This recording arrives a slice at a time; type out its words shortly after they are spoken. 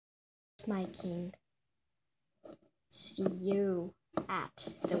my king. See you at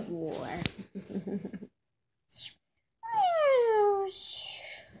the war.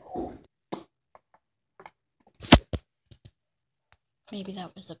 Maybe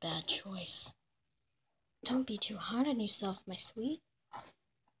that was a bad choice. Don't be too hard on yourself, my sweet.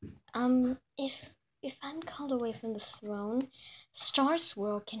 If I'm called away from the throne, Star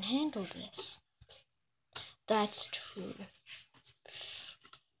Swirl can handle this. That's true.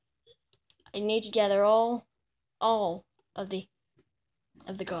 I need to gather all of the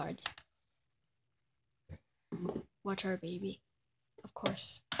guards. Watch our baby, of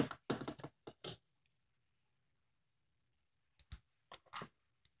course.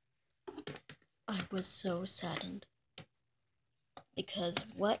 I was so saddened. Because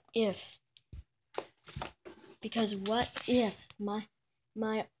what if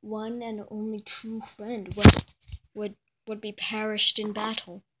my one and only true friend would be perished in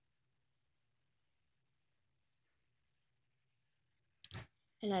battle?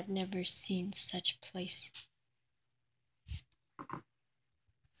 And I've never seen such a place.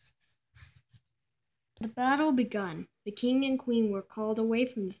 The battle begun. The king and queen were called away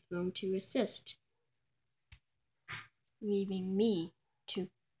from the throne to assist, leaving me to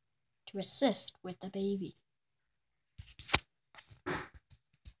assist with the baby.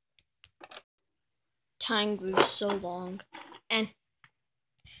 Time grew so long, and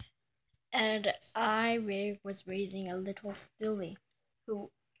I was raising a little filly who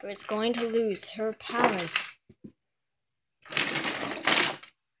was going to lose her parents.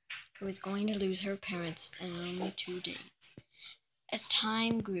 Who was going to lose her parents in only 2 days. As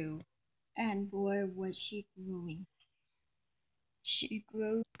time grew, and boy was she growing. She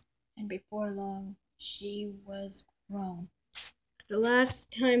grew, and before long, she was grown. The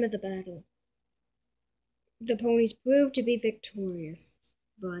last time of the battle, the ponies proved to be victorious,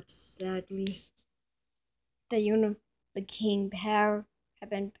 but sadly, the king had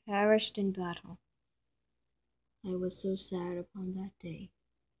been perished in battle. I was so sad upon that day,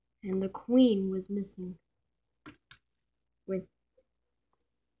 and the queen was missing. When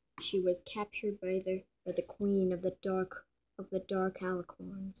she was captured by the queen of the dark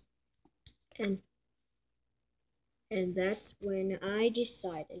alicorns, and that's when I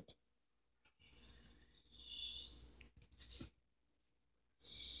decided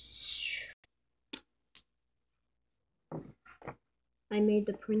I made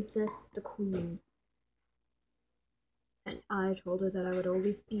the princess the queen, and I told her that I would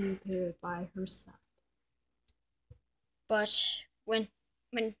always be by her side. But when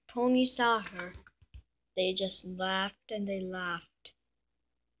ponies saw her, they just laughed and they laughed.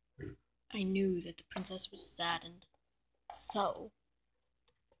 I knew that the princess was saddened. So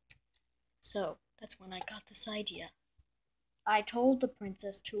that's when I got this idea. I told the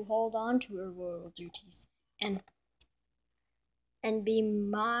princess to hold on to her royal duties and be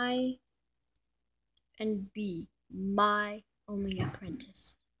my only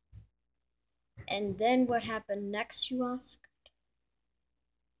apprentice. And then what happened next, you ask?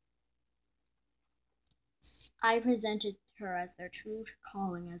 I presented her as their true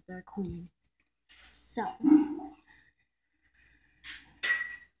calling as their queen. So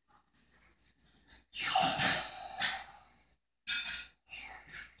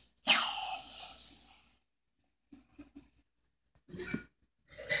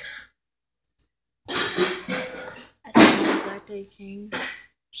as soon as that day came,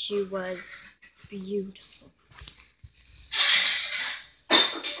 she was beautiful.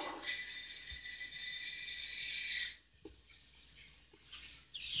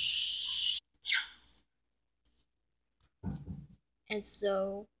 And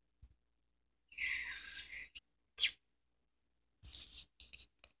so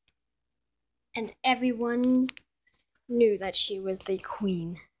and everyone knew that she was the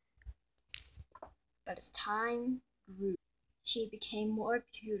queen. But as time grew, she became more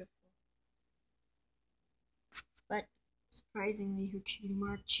beautiful. But surprisingly, her cutie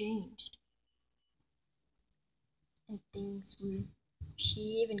mark changed. And things grew. She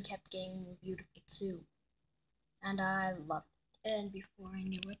even kept getting more beautiful too. And I loved it. And before I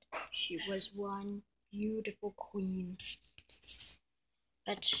knew it, she was one beautiful queen.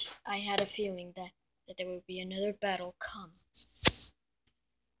 But I had a feeling that there would be another battle come.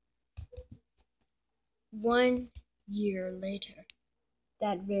 1 year later,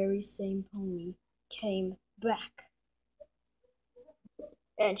 that very same pony came back.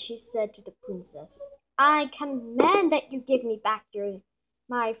 And she said to the princess, I command that you give me back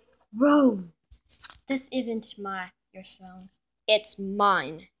my throne. This isn't your throne. It's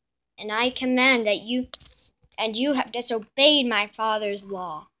mine. And I command that you have disobeyed my father's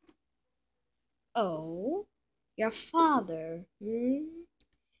law. Oh, your father,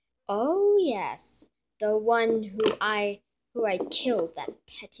 Oh, yes, the one who I killed, that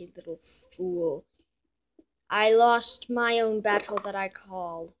petty little fool. I lost my own battle that I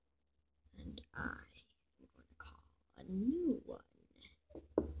called, and I'm going to call a new one.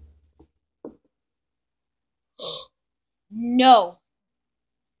 No,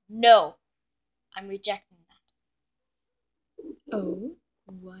 no, I'm rejecting that. Oh,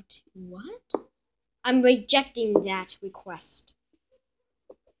 what? I'm rejecting that request.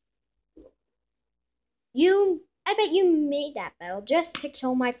 I bet you made that battle just to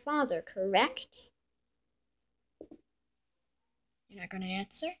kill my father, correct? You're not gonna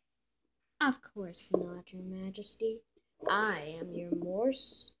answer? Of course not, Your Majesty. I am your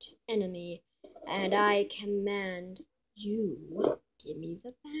worst enemy, and I command you give me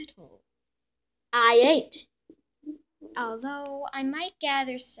the battle. I ain't. Although I might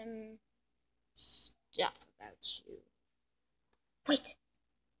gather some stuff about you. Wait.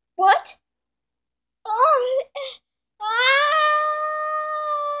 What? Oh!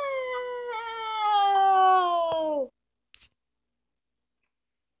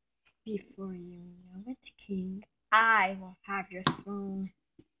 Before you know it, King, I will have your throne.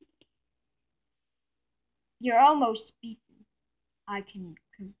 You're almost beaten. I can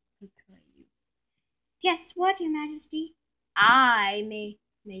proclaim you. Guess what, Your Majesty? I made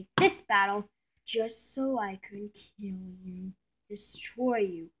this battle just so I could kill you, destroy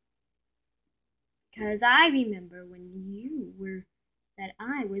you. Because I remember that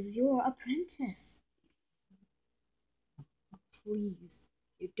I was your apprentice. Please,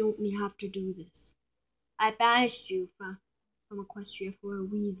 you don't have to do this. I banished you from Equestria for a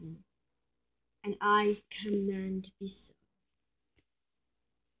reason, and I command be so.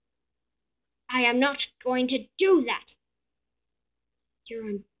 I am not going to do that.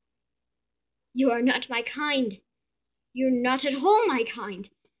 You are not my kind. You're not at all my kind.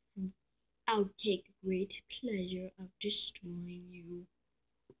 And I'll take great pleasure of destroying you.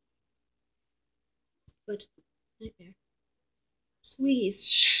 But, Nightmare, please,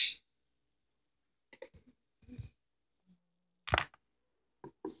 shh.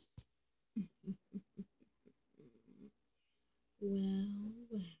 Well,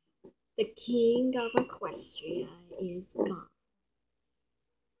 the king of Equestria is gone.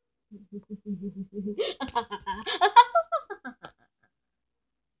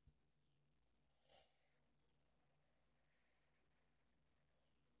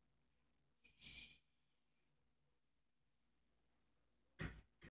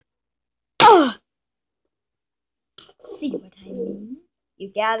 Oh! See what I mean? You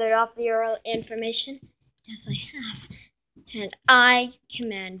gathered up your information? Yes, I have. And I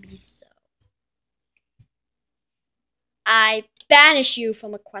command be so. I banish you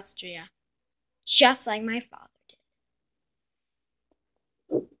from Equestria, just like my father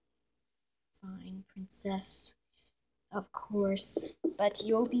did. Fine, princess. Of course, but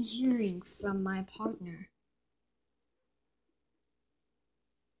you'll be hearing from my partner.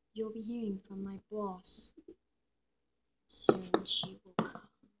 You'll be hearing from my boss. Soon she will come.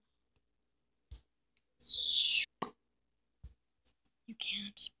 You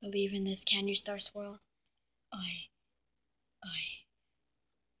can't believe in this, can you, Star Swirl?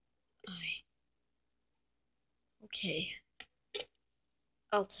 Okay.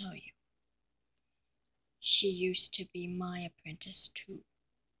 I'll tell you. She used to be my apprentice too.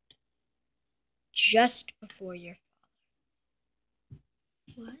 Just before your father.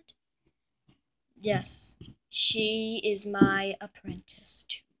 What? Yes, she is my apprentice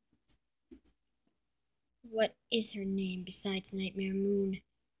too. What is her name besides Nightmare Moon?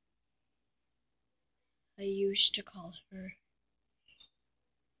 I used to call her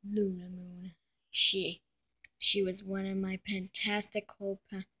Luna Moon. She was one of my fantastical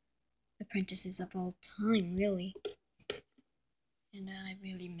apprentices of all time, really. And I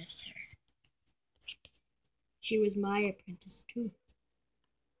really miss her. She was my apprentice too.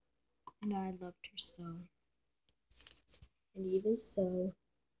 And I loved her so. And even so,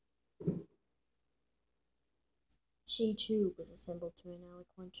 she too was assembled to an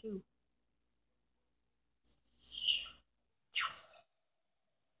alicorn too.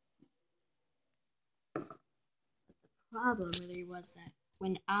 But the problem really was that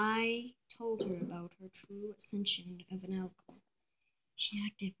when I told her about her true ascension of an alicorn, she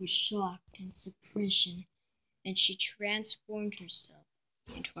acted with shock and suppression. Then she transformed herself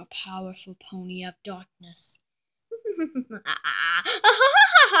into a powerful pony of darkness.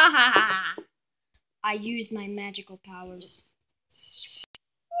 I used my magical powers.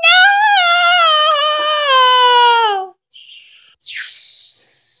 No!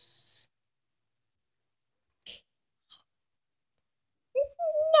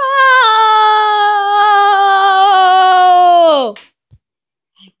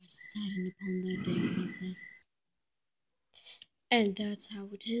 that's how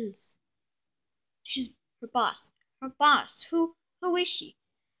it is. She's her boss. Her boss. Who is she?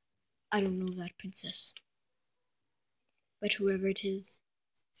 I don't know that, princess. But whoever it is,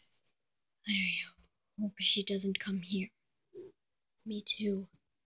 I hope she doesn't come here. Me too.